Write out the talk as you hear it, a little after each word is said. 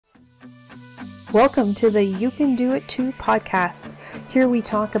Welcome to the You Can Do It Too podcast. Here we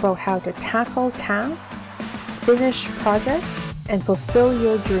talk about how to tackle tasks, finish projects, and fulfill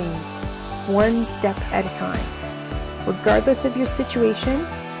your dreams, one step at a time. Regardless of your situation,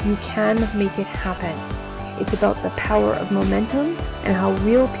 you can make it happen. It's about the power of momentum and how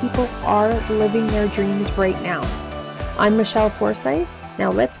real people are living their dreams right now. I'm Michelle Forsyth. Now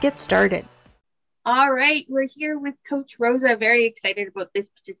let's get started. All right, we're here with Coach Rosa. Very excited about this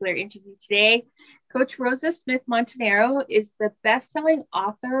particular interview today. Coach Rosa Smith-Montanaro is the best-selling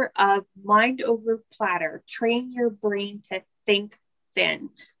author of Mind Over Platter, Train Your Brain to Think Thin.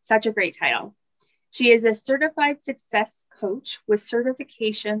 Such a great title. She is a certified success coach with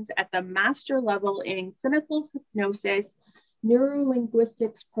certifications at the master level in clinical hypnosis,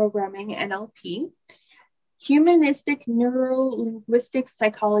 neurolinguistics programming, NLP, humanistic neuro-linguistic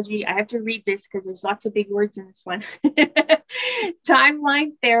psychology. I have to read this because there's lots of big words in this one.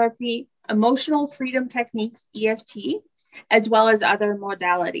 Timeline therapy, emotional freedom techniques, EFT, as well as other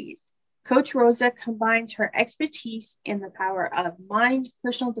modalities. Coach Rosa combines her expertise in the power of mind,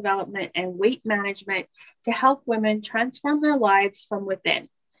 personal development, and weight management to help women transform their lives from within.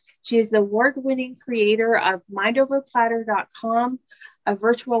 She is the award-winning creator of mindoverplatter.com, a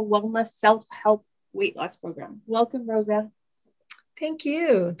virtual wellness self-help weight loss program. Welcome, Rosa. Thank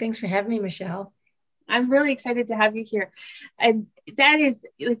you. Thanks for having me, Michelle. I'm really excited to have you here. And that is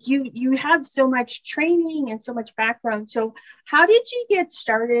like you have so much training and so much background. So how did you get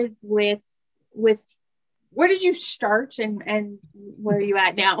started with where did you start and where are you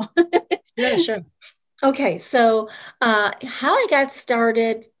at now? Yeah, sure. Okay. So how I got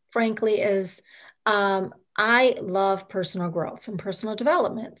started, frankly, is I love personal growth and personal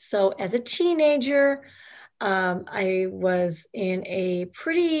development. So as a teenager, I was in a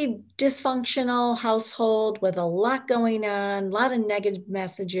pretty dysfunctional household with a lot going on, a lot of negative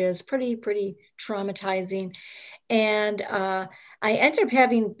messages, pretty traumatizing. And I ended up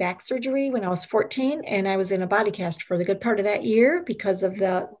having back surgery when I was 14, and I was in a body cast for the good part of that year because of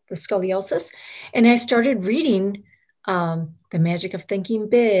the scoliosis. And I started reading The Magic of Thinking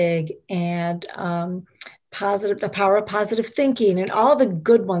Big and the power of positive thinking and all the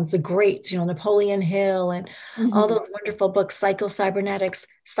good ones, the greats, Napoleon Hill and all those wonderful books, cyber-cybernetics.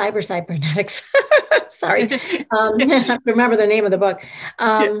 Sorry. I have to remember the name of the book.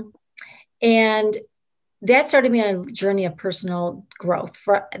 And that started me on a journey of personal growth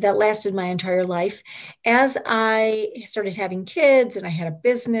that lasted my entire life. As I started having kids and I had a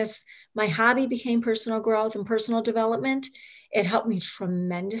business, my hobby became personal growth and personal development. It helped me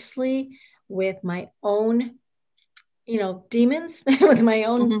tremendously with my own, demons, with my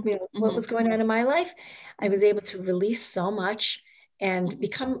own, what was going on in my life. I was able to release so much and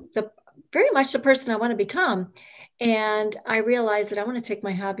become very much the person I want to become. And I realized that I want to take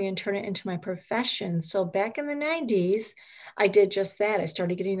my hobby and turn it into my profession. So back in the 90s, I did just that. I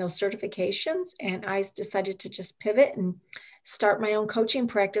started getting those certifications and I decided to just pivot and start my own coaching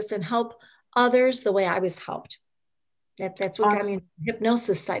practice and help others the way I was helped. That's what got me into the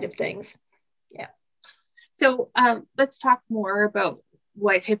hypnosis side of things. Yeah. So let's talk more about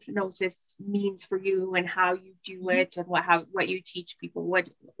what hypnosis means for you and how you do it and what you teach people.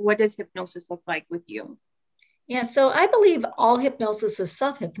 What does hypnosis look like with you? Yeah, so I believe all hypnosis is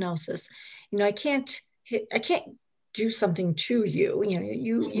self-hypnosis. I can't do something to you.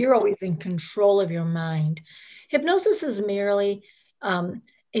 You're always in control of your mind. Hypnosis is merely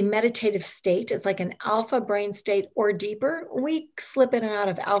a meditative state. It's like an alpha brain state or deeper. We slip in and out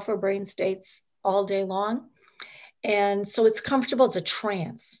of alpha brain states all day long. And so it's comfortable. It's a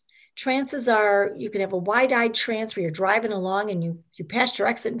trance. Trances are, you can have a wide-eyed trance where you're driving along and you passed your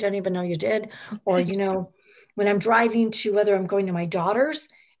exit and don't even know you did. Or, when I'm driving to whether I'm going to my daughter's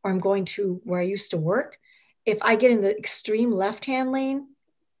or I'm going to where I used to work, if I get in the extreme left-hand lane,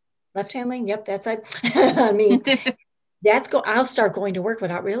 yep, that's it. I mean, I'll start going to work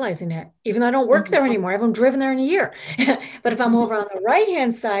without realizing it, even though I don't work there anymore. I haven't driven there in a year. But if I'm over on the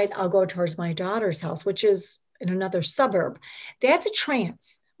right-hand side, I'll go towards my daughter's house, which is in another suburb. That's a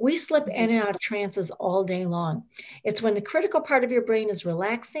trance. We slip in and out of trances all day long. It's when the critical part of your brain is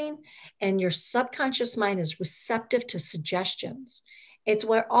relaxing and your subconscious mind is receptive to suggestions. It's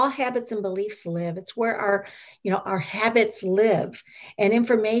where all habits and beliefs live. It's where our habits live, and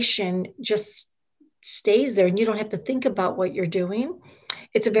information just stays there and you don't have to think about what you're doing.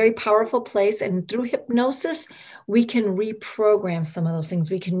 It's a very powerful place. And through hypnosis, we can reprogram some of those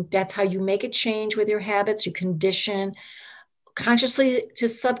things. That's how you make a change with your habits. You condition consciously to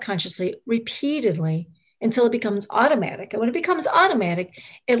subconsciously repeatedly until it becomes automatic. And when it becomes automatic,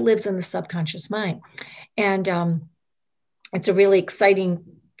 it lives in the subconscious mind. And it's a really exciting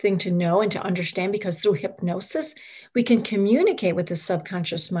thing to know and to understand, because through hypnosis, we can communicate with the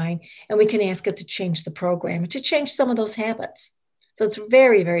subconscious mind and we can ask it to change the program, to change some of those habits. So it's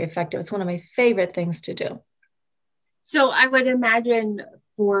very, very effective. It's one of my favorite things to do. So I would imagine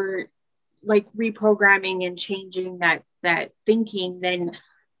for like reprogramming and changing that thinking, then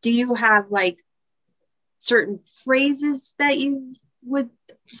do you have like certain phrases that you would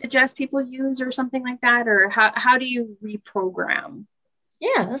suggest people use or something like that? Or how do you reprogram?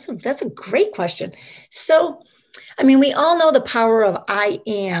 Yeah, that's a great question. So, I mean, we all know the power of I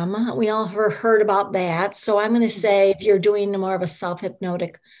am. We all heard about that. So I'm going to say, if you're doing more of a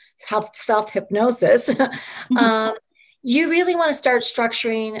self-hypnosis, you really want to start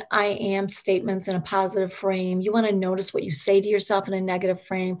structuring I am statements in a positive frame. You want to notice what you say to yourself in a negative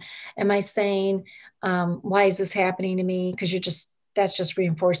frame. Am I saying, why is this happening to me? Because that's just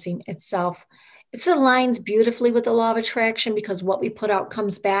reinforcing itself. It aligns beautifully with the law of attraction, because what we put out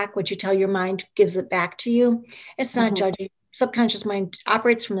comes back. What you tell your mind gives it back to you. It's not judging. Subconscious mind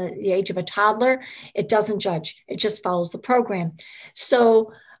operates from the age of a toddler. It doesn't judge. It just follows the program.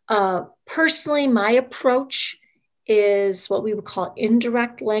 So personally, my approach is what we would call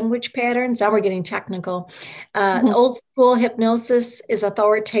indirect language patterns. Now we're getting technical. Old school hypnosis is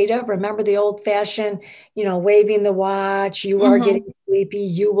authoritative. Remember the old fashioned, waving the watch, you are getting sleepy,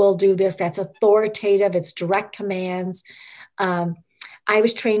 you will do this. That's authoritative. It's direct commands. I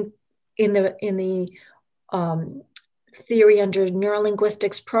was trained in the theory under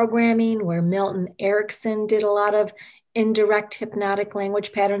neurolinguistics programming, where Milton Erickson did a lot of indirect hypnotic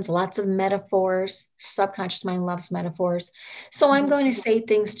language patterns, lots of metaphors. Subconscious mind loves metaphors. So I'm going to say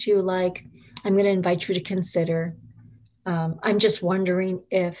things to you like, I'm going to invite you to consider. I'm just wondering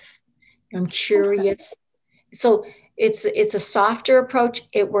if, I'm curious. So it's a softer approach.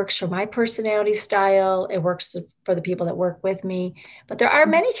 It works for my personality style. It works for the people that work with me. But there are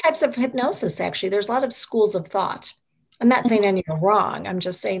many types of hypnosis, actually. There's a lot of schools of thought. I'm not saying any are wrong. I'm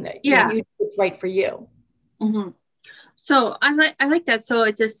just saying that you do what's right for you. So I like that. So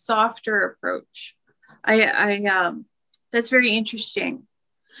it's a softer approach. That's very interesting.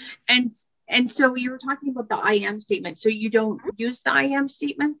 And so you were talking about the I am statement. So you don't use the I am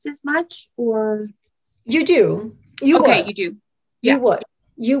statements as much, or you do? You would. You would.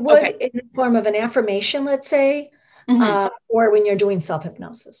 You would in the form of an affirmation, let's say, or when you're doing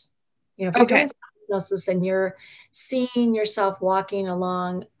self-hypnosis. If you're doing self-hypnosis and you're seeing yourself walking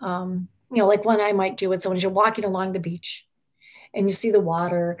along, like one I might do with someone, is you're walking along the beach and you see the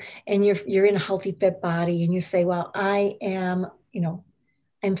water and you're in a healthy, fit body, and you say, well, I am,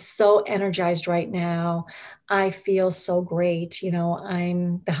 I'm so energized right now. I feel so great.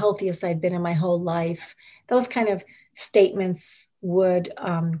 I'm the healthiest I've been in my whole life. Those kind of statements would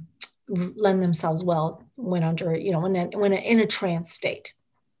lend themselves well when under, when in a trance state.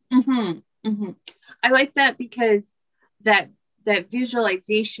 I like that, because that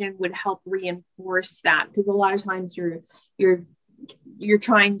visualization would help reinforce that, because a lot of times you're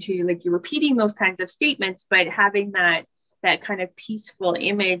trying to, like, you're repeating those kinds of statements, but having that kind of peaceful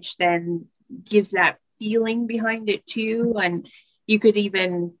image then gives that feeling behind it too. And you could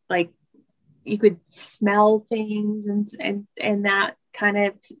even, like, you could smell things and that kind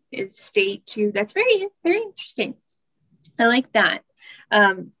of state too. That's very, very interesting. I like that.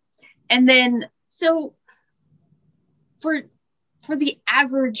 And then, so for the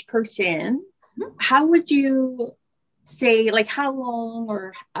average person, how would you say, like, how long,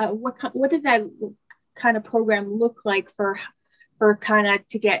 or what does that kind of program look like for kind of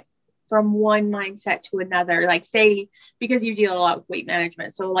to get from one mindset to another? Like, say, because you deal a lot with weight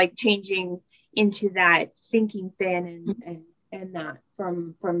management, so like changing into that thinking thin and that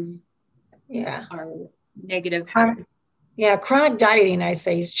from our negative habits. Chronic dieting, I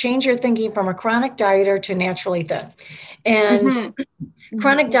say, is change your thinking from a chronic dieter to naturally thin. And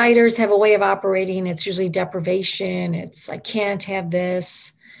chronic dieters have a way of operating. It's usually deprivation. It's, I can't have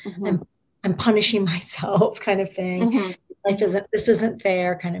this. I'm punishing myself kind of thing. This isn't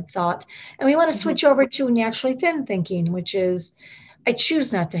fair kind of thought. And we want to switch over to naturally thin thinking, which is, I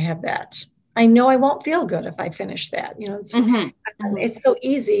choose not to have that. I know I won't feel good if I finish that. It's so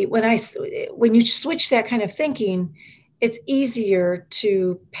easy when you switch that kind of thinking. It's easier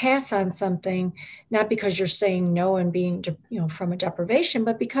to pass on something, not because you're saying no and being, from a deprivation,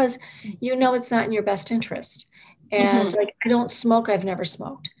 but because it's not in your best interest. And like, I don't smoke. I've never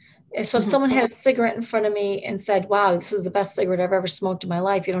smoked. So if someone had a cigarette in front of me and said, wow, this is the best cigarette I've ever smoked in my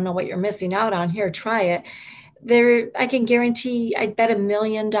life, you don't know what you're missing out on, here, try it. I can guarantee, I'd bet $1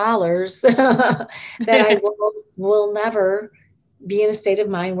 million that I will never be in a state of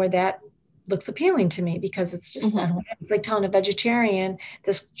mind where that looks appealing to me because it's just not, it's like telling a vegetarian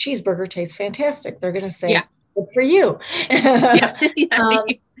this cheeseburger tastes fantastic. They're going to say, good for you.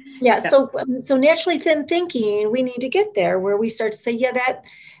 So naturally thin thinking, we need to get there where we start to say,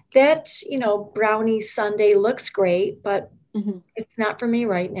 that brownie sundae looks great, but it's not for me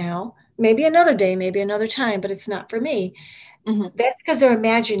right now. Maybe another day, maybe another time, but it's not for me. That's because their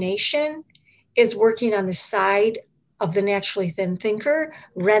imagination is working on the side of the naturally thin thinker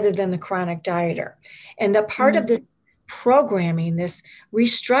rather than the chronic dieter. And the part of this programming, this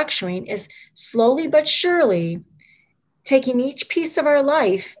restructuring, is slowly but surely taking each piece of our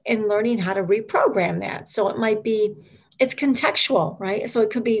life and learning how to reprogram that. So it's contextual, right? So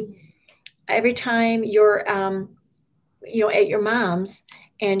it could be every time you're, at your mom's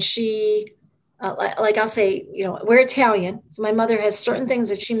and she, like I'll say, we're Italian. So my mother has certain things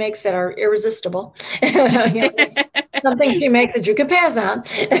that she makes that are irresistible. Some things she makes that you can pass on.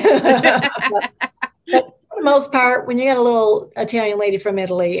 but for the most part, when you got a little Italian lady from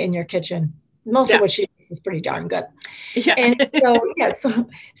Italy in your kitchen, most of what she makes is pretty darn good. And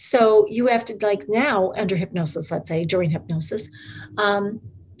so you have to, like, now under hypnosis, let's say during hypnosis,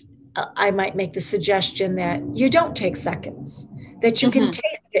 I might make the suggestion that you don't take seconds, that you can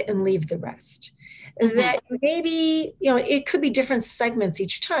taste it and leave the rest. That maybe, it could be different segments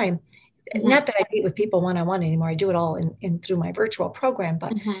each time. Not that I meet with people one-on-one anymore. I do it all in through my virtual program.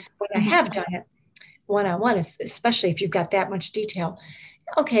 But when I have done it one-on-one, especially if you've got that much detail,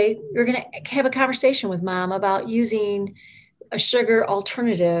 okay, you're going to have a conversation with mom about using a sugar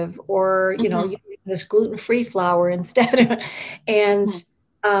alternative or, using this gluten-free flour instead. And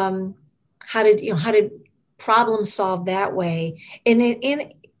how to problem solve that way. And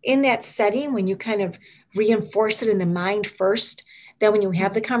in that setting, when you kind of reinforce it in the mind first, then when you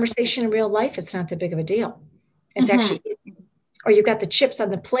have the conversation in real life, it's not that big of a deal. It's actually easy. Or you've got the chips on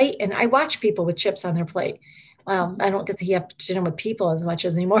the plate, and I watch people with chips on their plate. Well, I don't get to have dinner with people as much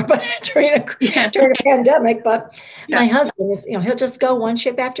as anymore, but during a pandemic. But my husband is, he'll just go one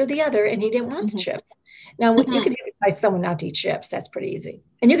chip after the other, and he didn't want the chips. Now, you could advise someone not to eat chips. That's pretty easy.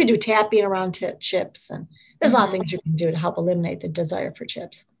 And you could do tapping around chips, and there's a lot of things you can do to help eliminate the desire for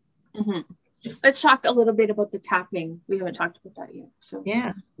chips. Let's talk a little bit about the tapping. We haven't talked about that yet. So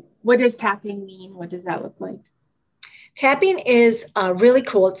what does tapping mean? What does that look like? Tapping is really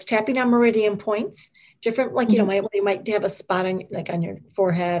cool. It's tapping on meridian points. Different, like, you might have a spot on your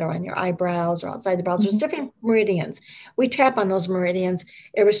forehead or on your eyebrows or outside the brows. There's different meridians. We tap on those meridians.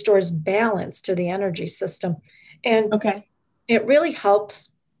 It restores balance to the energy system. And it really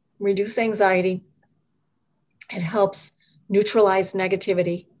helps reduce anxiety. It helps neutralize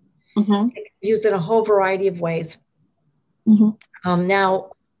negativity. Used in a whole variety of ways.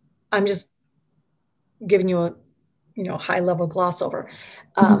 Now, I'm just giving you a high-level gloss over.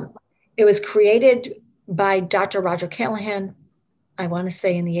 It was created by Dr. Roger Callahan, I want to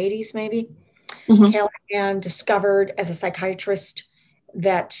say in the 80s, maybe. Callahan discovered as a psychiatrist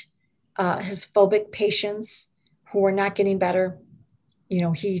that his phobic patients who were not getting better,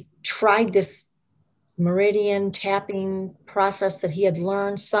 he tried this meridian tapping process that he had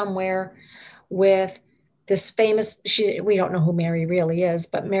learned somewhere with this famous, we don't know who Mary really is,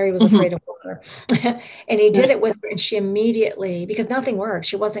 but Mary was afraid of water. And he did it with her, and she immediately, because nothing worked,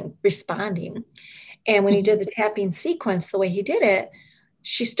 she wasn't responding. And when he did the tapping sequence, the way he did it,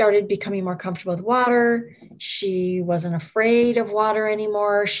 she started becoming more comfortable with water. She wasn't afraid of water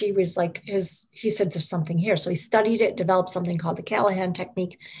anymore. She was like, he said, there's something here. So he studied it, developed something called the Callahan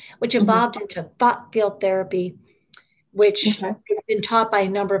technique, which evolved into thought field therapy, which has been taught by a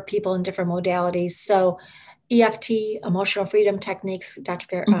number of people in different modalities. So EFT, emotional freedom techniques, Dr.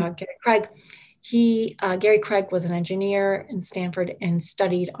 Gary Craig. Gary Craig was an engineer in Stanford and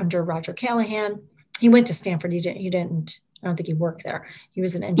studied under Roger Callahan. He went to Stanford. He didn't, I don't think he worked there. He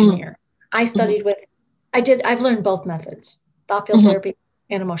was an engineer. I studied I've learned both methods, thought field therapy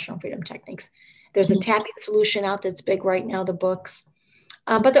and emotional freedom techniques. There's a tapping solution out that's big right now, the books.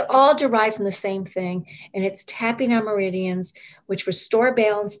 But they're all derived from the same thing. And it's tapping on meridians, which restore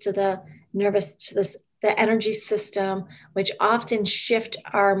balance to the the energy system, which often shift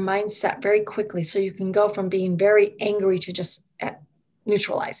our mindset very quickly. So you can go from being very angry to just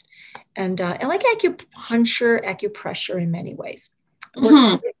neutralized. And like acupressure in many ways. Works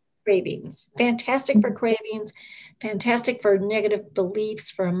with cravings. Fantastic for cravings. Fantastic for negative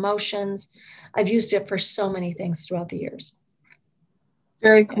beliefs, for emotions. I've used it for so many things throughout the years.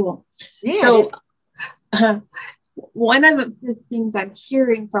 Very cool. Yeah, so one of the things I'm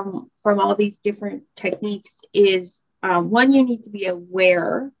hearing from all these different techniques is one, you need to be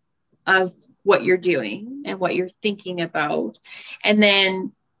aware of what you're doing and what you're thinking about. And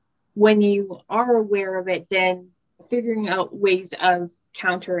then when you are aware of it, then figuring out ways of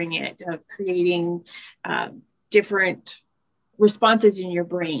countering it, of creating different responses in your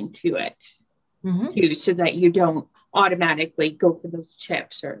brain to it, too, so that you don't automatically go for those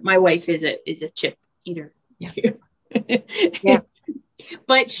chips. Or my wife is a chip eater. Yeah. Yeah.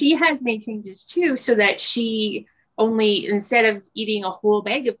 But she has made changes too, so that she only, instead of eating a whole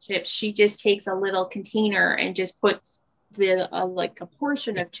bag of chips, she just takes a little container and just puts like a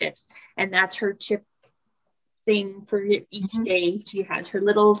portion of chips, and that's her chip thing for each day. She has her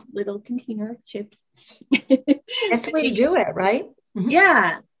little container of chips. That's the way to do it, right?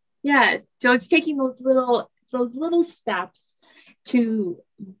 Yeah. So it's taking those little steps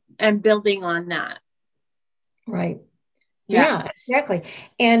and building on that. Right. Yeah, exactly.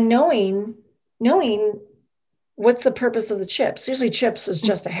 And knowing what's the purpose of the chips. Usually chips is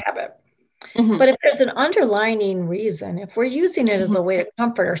just a habit. But if there's an underlying reason, if we're using it as a way to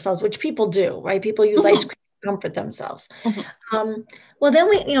comfort ourselves, which people do, right? People use ice cream to comfort themselves. Well, then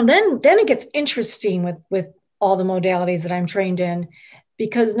then it gets interesting with all the modalities that I'm trained in,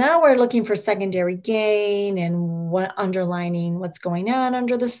 because now we're looking for secondary gain and what's going on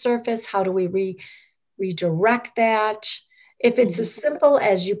under the surface. How do we redirect that? If it's as simple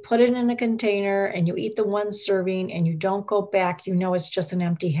as you put it in a container and you eat the one serving and you don't go back, it's just an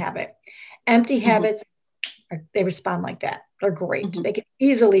empty habit. Empty habits, they respond like that. They're great. They can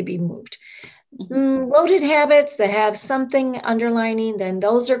easily be moved. Loaded habits that have something underlining, then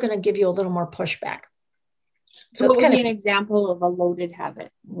those are going to give you a little more pushback. So what would be an example of a loaded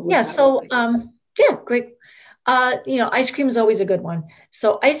habit? Yeah. So, great. Ice cream is always a good one.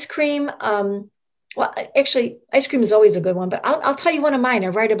 So ice cream, well, actually, ice cream is always a good one, but I'll tell you one of mine. I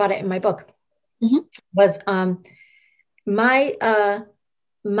write about it in my book. Was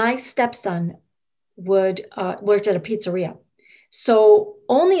my stepson worked at a pizzeria. So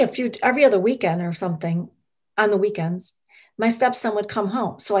only every other weekend or something on the weekends, my stepson would come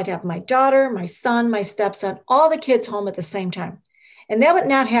home. So I'd have my daughter, my son, my stepson, all the kids home at the same time. And that would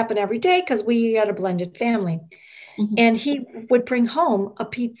not happen every day because we had a blended family. And he would bring home a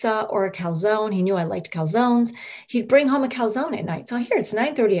pizza or a calzone. He knew I liked calzones. He'd bring home a calzone at night. So here it's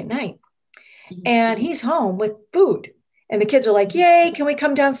 9:30 at night. And he's home with food. And the kids are like, yay, can we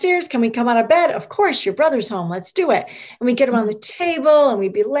come downstairs? Can we come out of bed? Of course, your brother's home. Let's do it. And we get around the table and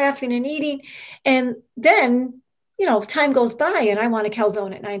we'd be laughing and eating. And then, time goes by and I want a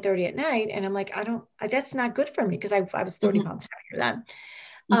calzone at 9:30 at night. And I'm like, that's not good for me because I was 30 pounds heavier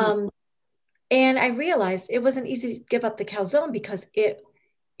then. And I realized it wasn't easy to give up the calzone because it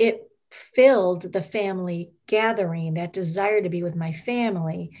filled the family gathering, that desire to be with my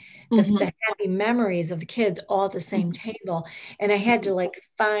family, the happy memories of the kids all at the same table. And I had to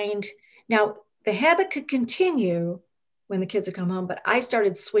find, now the habit could continue when the kids would come home, but I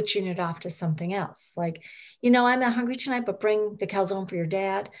started switching it off to something else. Like, I'm not hungry tonight, but bring the calzone for your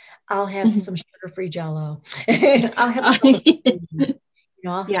dad. I'll have some sugar-free Jell-O. I'll have I'll drink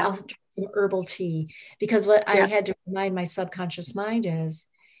some herbal tea, because what I had to remind my subconscious mind is,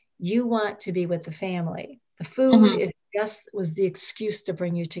 you want to be with the family. The food it just was the excuse to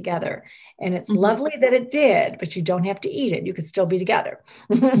bring you together. And it's lovely that it did, but you don't have to eat it. You could still be together.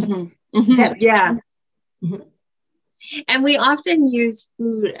 And we often use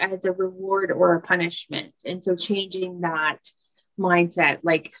food as a reward or a punishment. And so changing that mindset,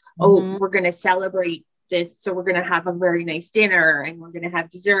 like, we're going to celebrate this, so we're going to have a very nice dinner and we're going to have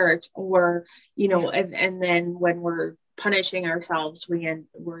dessert, or, and then when we're punishing ourselves,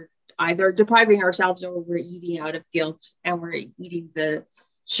 we're either depriving ourselves or we're eating out of guilt and we're eating the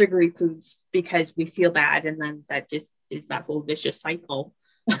sugary foods because we feel bad. And then that just is that whole vicious cycle.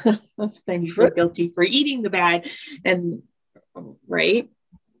 Then you feel guilty for eating the bad, and right.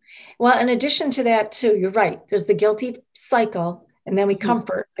 Well, in addition to that too, you're right. There's the guilty cycle, and then we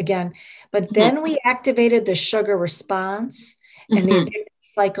comfort again. But then we activated the sugar response and the addictive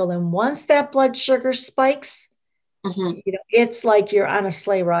cycle. And once that blood sugar spikes, it's like you're on a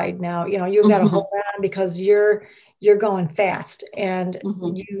sleigh ride now. You've got to hold on because you're going fast, and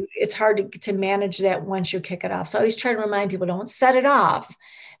it's hard to manage that once you kick it off. So I always try to remind people, don't set it off,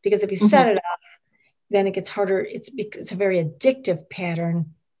 because if you set it off, then it gets harder. It's a very addictive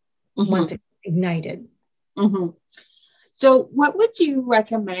pattern once it's ignited. So what would you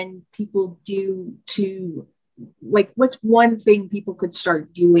recommend people do to, what's one thing people could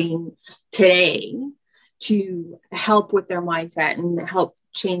start doing today to help with their mindset and help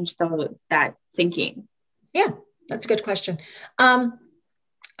change that thinking? Yeah, that's a good question. I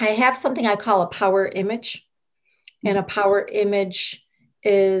have something I call a power image, and a power image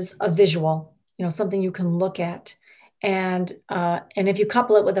is a visual, something you can look at. And if you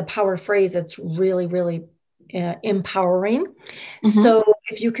couple it with a power phrase, it's really, really empowering. So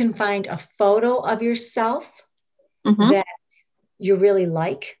if you can find a photo of yourself that you really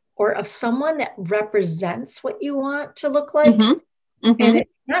like, or of someone that represents what you want to look like, and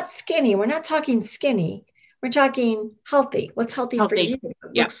it's not skinny. We're not talking skinny. We're talking healthy. What's healthy for you?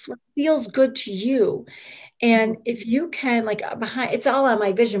 Looks what feels good to you. And if you can, like, behind, it's all on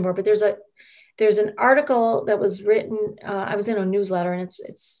my vision board, but there's an article that was written. I was in a newsletter, and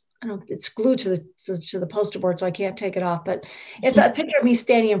it's glued to the poster board, so I can't take it off. But it's a picture of me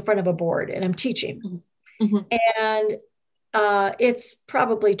standing in front of a board, and I'm teaching. And it's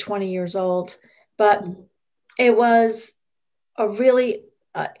probably 20 years old, but it was a really,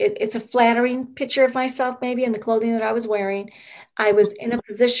 it's a flattering picture of myself, maybe, in the clothing that I was wearing. I was in a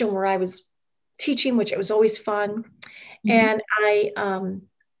position where I was teaching, which it was always fun. And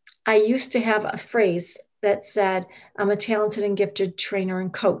I used to have a phrase that said, I'm a talented and gifted trainer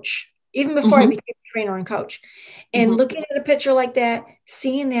and coach, even before I became a trainer and coach. And looking at a picture like that,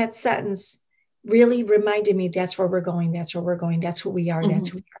 seeing that sentence really reminded me, that's where we're going. That's where we're going. That's who we are. That's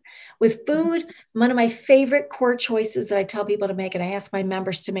who we are. With food, one of my favorite core choices that I tell people to make, and I ask my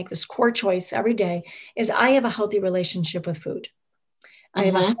members to make this core choice every day, is I have a healthy relationship with food. I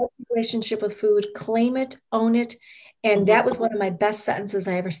have a healthy relationship with food. Claim it, own it. And that was one of my best sentences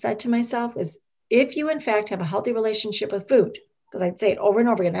I ever said to myself, is if you in fact have a healthy relationship with food, because I'd say it over and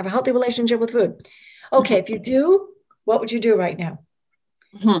over again, I have a healthy relationship with food. Okay, if you do, what would you do right now?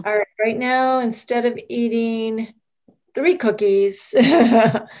 All right, right now, instead of eating 3 cookies,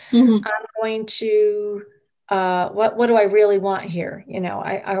 I'm going to, what do I really want here? You know,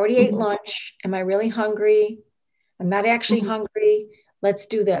 I already ate lunch. Am I really hungry? I'm not actually hungry. Let's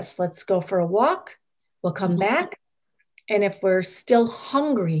do this. Let's go for a walk. We'll come back. And if we're still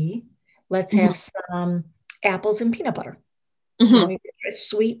hungry, let's have some apples and peanut butter. You know, a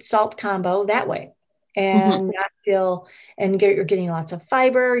sweet salt combo that way. And not feel, and you're getting lots of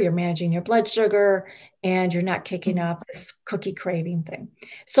fiber, you're managing your blood sugar, and you're not kicking up this cookie craving thing.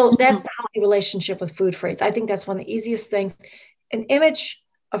 So that's the healthy relationship with food phrase. I think that's one of the easiest things. An image,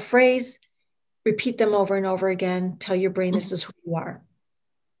 a phrase, repeat them over and over again. Tell your brain this is who you are.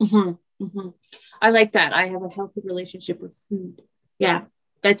 I like that. I have a healthy relationship with food. Yeah,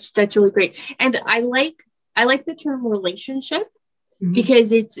 that's really great. And I like the term relationship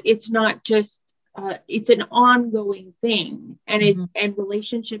because it's not just it's an ongoing thing, and and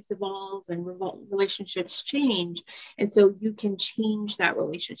relationships evolve and relationships change, and so you can change that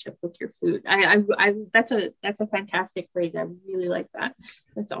relationship with your food. I that's a fantastic phrase. I really like that.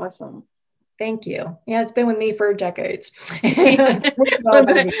 That's awesome. Thank you. Yeah, it's been with me for decades. Yeah,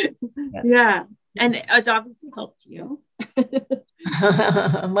 and it's obviously helped you.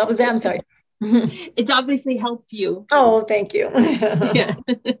 What was that? I'm sorry. It's obviously helped you. Oh, thank you. Yeah.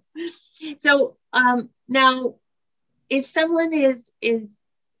 So now, if someone is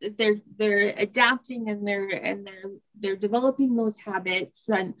they're adapting and they're developing those habits,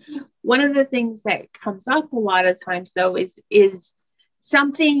 and one of the things that comes up a lot of times though is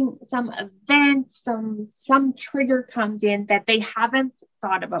some event, some trigger comes in that they haven't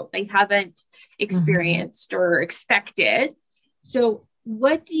thought about, they haven't experienced or expected. So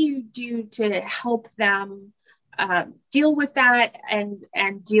what do you do to help them deal with that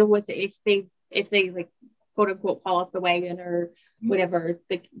and deal with it if they like, quote unquote, fall off the wagon or whatever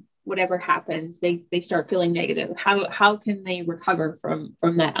happens, they start feeling negative? How can they recover from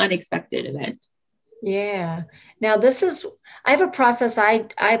that unexpected event? Yeah. Now I have a process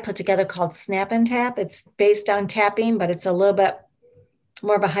I put together called Snap and Tap. It's based on tapping, but it's a little bit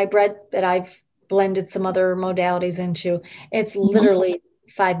more of a hybrid that I've blended some other modalities into. It's literally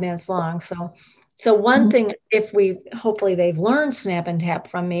 5 minutes long. So one thing, if hopefully they've learned Snap and Tap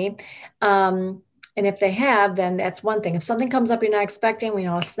from me, and if they have, then that's one thing. If something comes up you're not expecting, we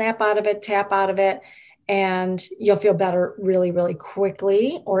know, snap out of it, tap out of it, and you'll feel better really, really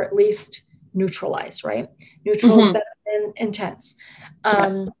quickly, or at least neutralize, right? Neutral is better than intense.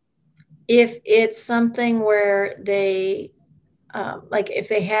 Yes. If it's something where they, like if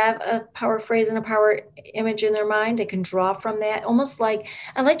they have a power phrase and a power image in their mind, they can draw from that. Almost like,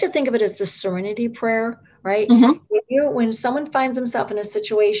 I like to think of it as the serenity prayer, right? When someone finds themselves in a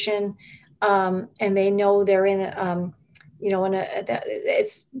situation and they know they're in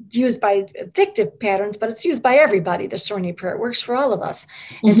it's used by addictive patterns, but it's used by everybody. The serenity prayer, it works for all of us.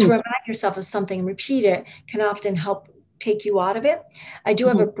 And to remind yourself of something and repeat it can often help take you out of it. I do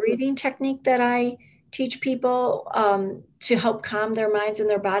have a breathing technique that I teach people to help calm their minds and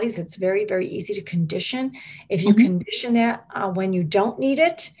their bodies. It's very, very easy to condition. If you condition that when you don't need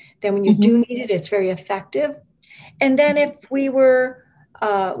it, then when you do need it, it's very effective. And then if we were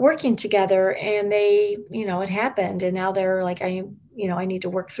working together and they, it happened and now they're like, I need to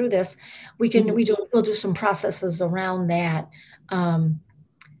work through this. We'll do some processes around that.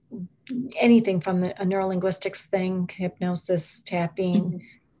 Anything from a neurolinguistics thing, hypnosis, tapping,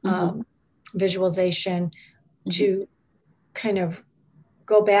 visualization, to kind of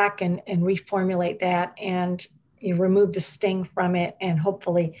go back and reformulate that and remove the sting from it and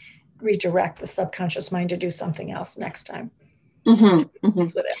hopefully redirect the subconscious mind to do something else next time. With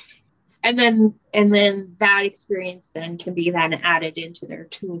it. And then that experience then can be then added into their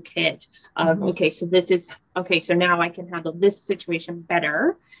toolkit of, so now I can handle this situation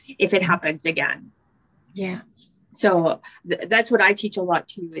better if it happens again. Yeah. So that's what I teach a lot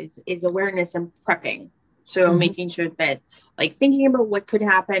too, is awareness and prepping. So making sure that, like, thinking about what could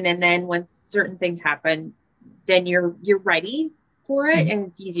happen, and then when certain things happen, then you're ready for it and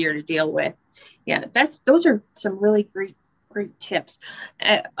it's easier to deal with. Yeah, those are some really great tips.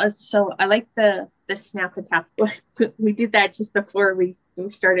 So I like the snap and tap. We did that just before we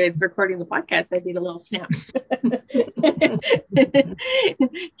started recording the podcast. I did a little snap.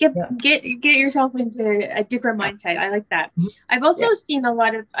 Get yourself into a different mindset. I like that. I've also seen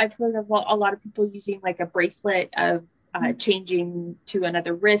I've heard of a lot of people using like a bracelet of changing to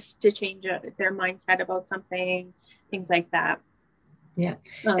another wrist to change their mindset about something, things like that. Yeah.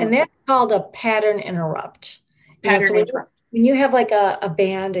 And that's called a pattern interrupt. Interrupt. When you have like a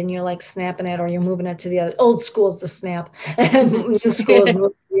band and you're like snapping it or you're moving it to the other, old school is the snap, new school is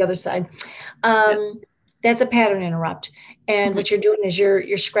moving to the other side. That's a pattern interrupt. And what you're doing is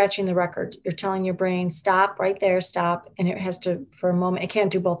you're scratching the record. You're telling your brain, stop right there, stop. And it has to, for a moment, it can't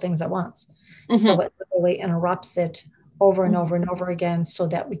do both things at once. So it literally interrupts it over and over and over again so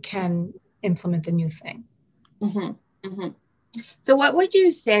that we can implement the new thing. So what would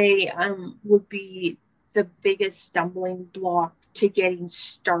you say would be the biggest stumbling block to getting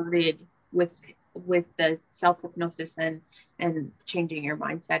started with the self-hypnosis and changing your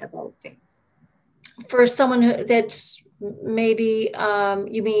mindset about things? For someone that's maybe,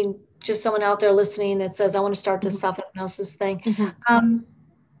 you mean just someone out there listening that says, I want to start this self-hypnosis thing.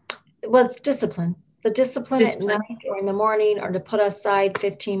 Well, it's discipline. The discipline at night or in the morning, or to put aside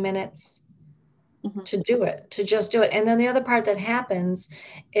 15 minutes to do it, to just do it. And then the other part that happens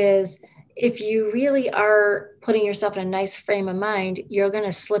is if you really are putting yourself in a nice frame of mind, you're going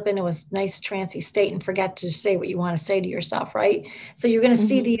to slip into a nice trancy state and forget to say what you want to say to yourself, right? So you're going to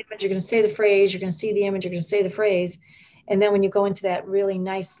see the image, you're going to say the phrase, you're going to see the image, you're going to say the phrase. And then when you go into that really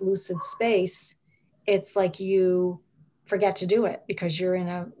nice lucid space, it's like you forget to do it because you're in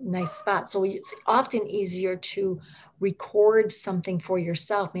a nice spot. So it's often easier to record something for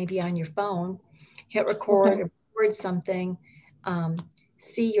yourself, maybe on your phone, hit record, record something,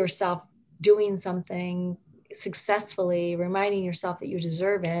 see yourself doing something successfully, reminding yourself that you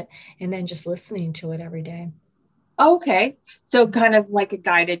deserve it, and then just listening to it every day. Okay. So kind of like a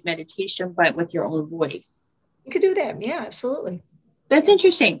guided meditation, but with your own voice. You could do that. Yeah, absolutely. That's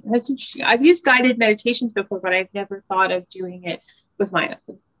interesting. I've used guided meditations before, but I've never thought of doing it with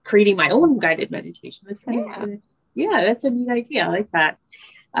creating my own guided meditation. That's kind of, that's a neat idea. I like that.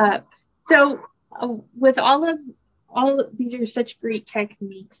 So with all of these are such great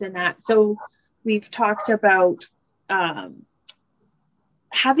techniques and that. So we've talked about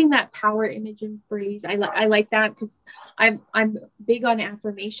having that power image and phrase. I like that because I'm big on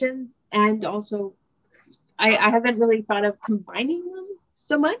affirmations, and also I haven't really thought of combining them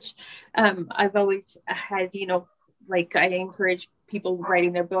so much. I've always had, like I encourage people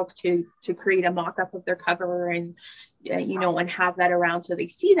writing their book to create a mock-up of their cover and, and have that around so they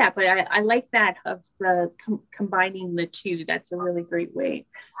see that. But I like that of the combining the two. That's a really great way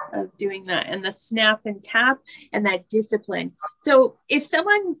of doing that. And the snap and tap and that discipline. So if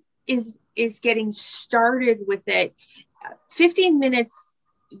someone is getting started with it, 15 minutes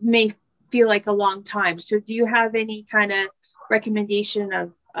may feel like a long time. So do you have any kind of recommendation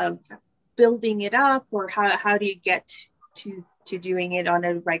of building it up, or how do you get to doing it on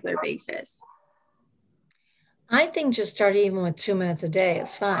a regular basis? I think just start even with 2 minutes a day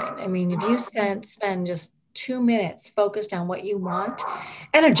is fine. I mean, if you spend just 2 minutes focused on what you want,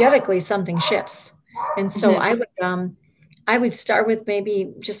 energetically something shifts. And so I would start with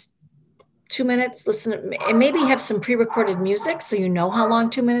maybe just 2 minutes, listen, and maybe have some pre-recorded music so you know how long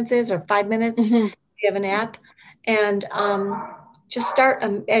 2 minutes is, or 5 minutes. You have an app, and just start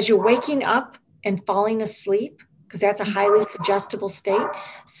as you're waking up and falling asleep, because that's a highly suggestible state.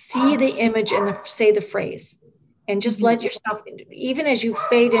 See the image and say the phrase, and just let yourself, even as you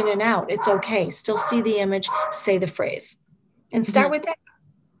fade in and out, it's okay. Still see the image, say the phrase, and start with that,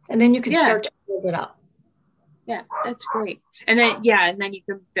 and then you can start to build it up. Yeah, that's great. And then, and then you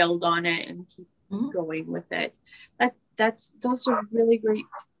can build on it and keep going with it. Those are really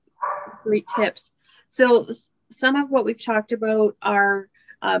great tips. So some of what we've talked about are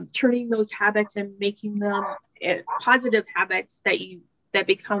turning those habits and making them positive habits that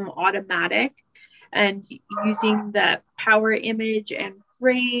become automatic, and using the power image and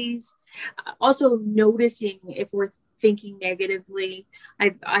phrase. Also noticing if we're thinking negatively.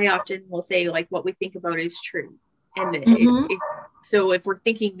 I often will say, like, what we think about is true. And so if we're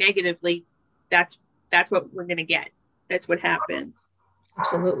thinking negatively, that's what we're going to get. That's what happens.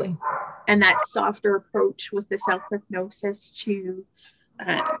 Absolutely. And that softer approach with the self-hypnosis too.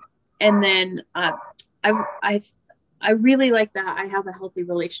 And then I really like that I have a healthy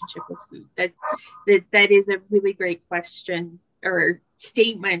relationship with food. That is a really great question or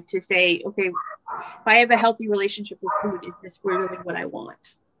statement to say, okay, if I have a healthy relationship with food, is this really what I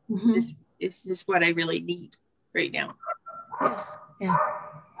want? Is this what I really need right now? Yes. Yeah.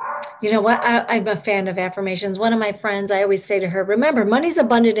 You know what? I'm a fan of affirmations. One of my friends, I always say to her, remember, money's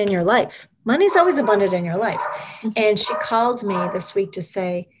abundant in your life. Money's always abundant in your life. And she called me this week to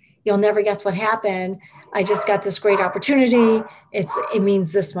say, you'll never guess what happened. I just got this great opportunity. It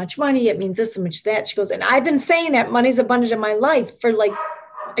means this much money. It means this much that. She goes, and I've been saying that money's abundant in my life for like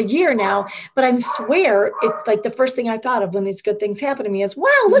a year now, but I swear it's like the first thing I thought of when these good things happen to me is, wow,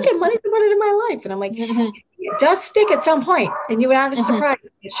 look at money's abundant in my life. And I'm like, it does stick at some point, and you would not be surprised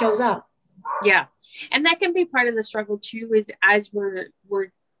it shows up. Yeah. And that can be part of the struggle too, is as we're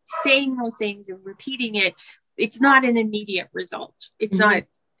saying those things and repeating it, it's not an immediate result. It's not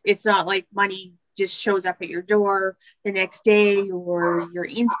like money just shows up at your door the next day or you're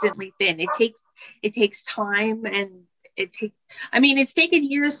instantly thin. It takes time, and it's taken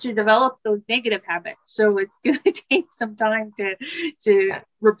years to develop those negative habits. So it's going to take some time to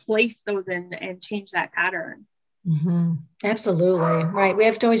replace those and change that pattern. Absolutely. Right. We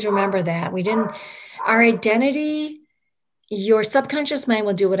have to always remember that our identity, your subconscious mind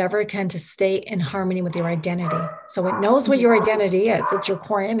will do whatever it can to stay in harmony with your identity. So it knows what your identity is. It's your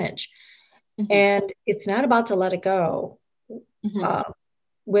core image. And it's not about to let it go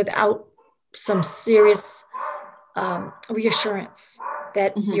without some serious reassurance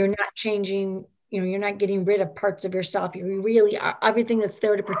that you're not changing, you're not getting rid of parts of yourself. You really are, everything that's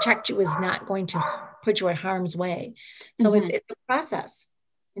there to protect you is not going to put you at harm's way. So it's a process.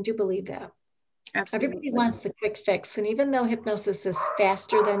 I do believe that. Absolutely. Everybody wants the quick fix. And even though hypnosis is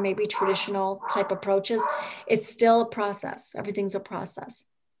faster than maybe traditional type approaches, it's still a process. Everything's a process.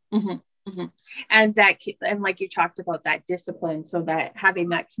 And like you talked about, that discipline, so that having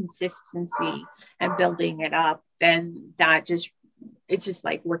that consistency and building it up, then it's just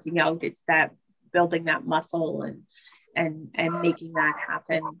like working out. It's that building that muscle and making that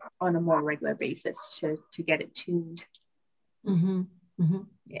happen on a more regular basis to get it tuned.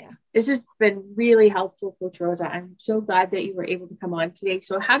 Yeah, this has been really helpful, Coach Rosa. I'm so glad that you were able to come on today.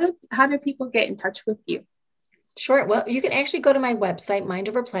 So how do people get in touch with you? Sure. Well, you can actually go to my website,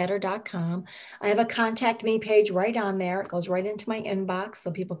 mindoverplatter.com. I have a contact me page right on there. It goes right into my inbox,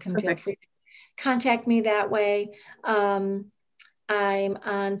 so people can feel free to contact me that way. I'm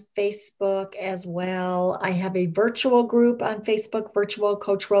on Facebook as well. I have a virtual group on Facebook, Virtual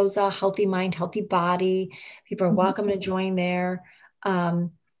Coach Rosa, Healthy Mind, Healthy Body. People are welcome to join there. I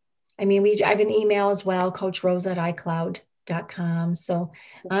have an email as well, coachrosa@icloud.com. So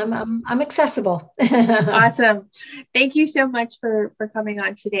I'm accessible. Awesome. Thank you so much for coming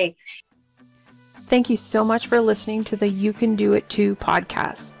on today. Thank you so much for listening to the You Can Do It Too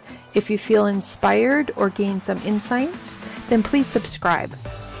podcast. If you feel inspired or gain some insights, then please subscribe.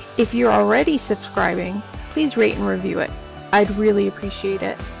 If you're already subscribing, please rate and review it. I'd really appreciate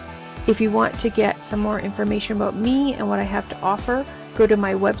it. If you want to get some more information about me and what I have to offer, go to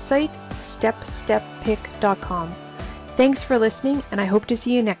my website, stepsteppick.com. Thanks for listening, and I hope to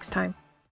see you next time.